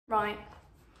Right.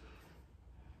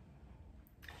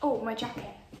 Oh, my jacket.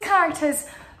 Character's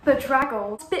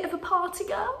bedraggled. Bit of a party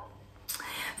girl.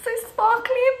 So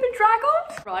sparkly and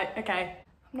bedraggled. Right, okay.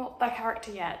 I'm not that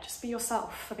character yet. Just be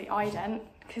yourself for the ident,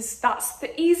 because that's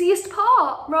the easiest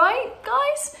part, right,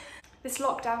 guys? This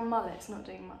lockdown mullet's not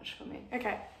doing much for me.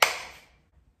 Okay.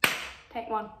 Take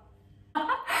one.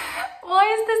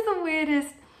 Why is this the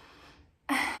weirdest?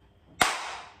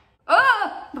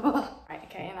 Right,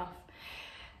 okay, enough.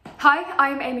 Hi,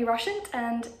 I'm Amy Rushent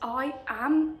and I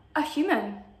am a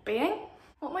human being.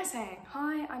 What am I saying?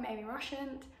 Hi, I'm Amy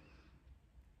Rushent.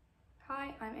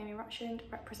 Hi, I'm Amy Rushent,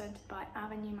 represented by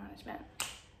Avenue Management.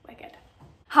 We're good.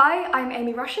 Hi, I'm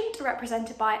Amy Rushent,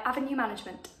 represented by Avenue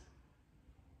Management.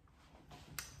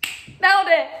 Nailed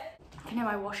it! You can hear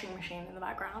my washing machine in the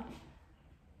background.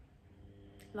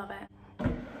 Love it.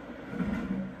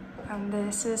 And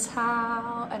this is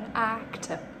how an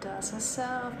actor does a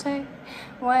self-tape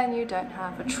when you don't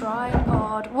have a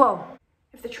tripod. Whoa!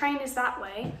 If the train is that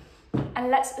way, and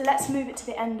let's move it to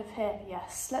the end of here,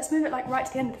 yes. Let's move it like right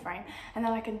to the end of the frame, and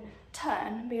then I can turn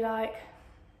and be like,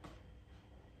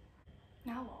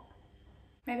 now what?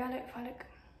 Maybe if I look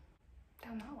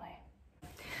down that way.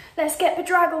 Let's get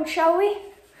bedraggled, shall we?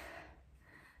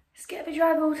 Let's get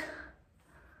bedraggled.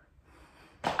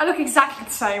 I look exactly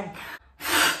the same.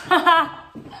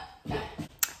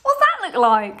 What's that look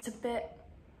like? It's a bit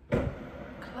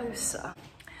closer.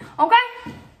 Okay.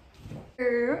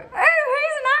 Oh,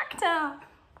 who's an actor?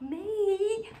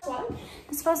 Me.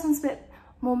 This first one's a bit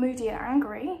more moody and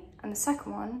angry, and the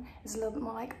second one is a little bit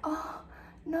more like, oh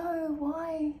no,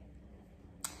 why?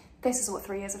 This is what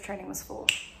 3 years of training was for.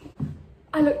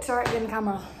 I look directly in the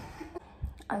camera.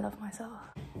 I love myself.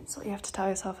 That's what you have to tell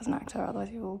yourself as an actor,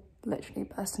 otherwise you will literally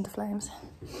burst into flames.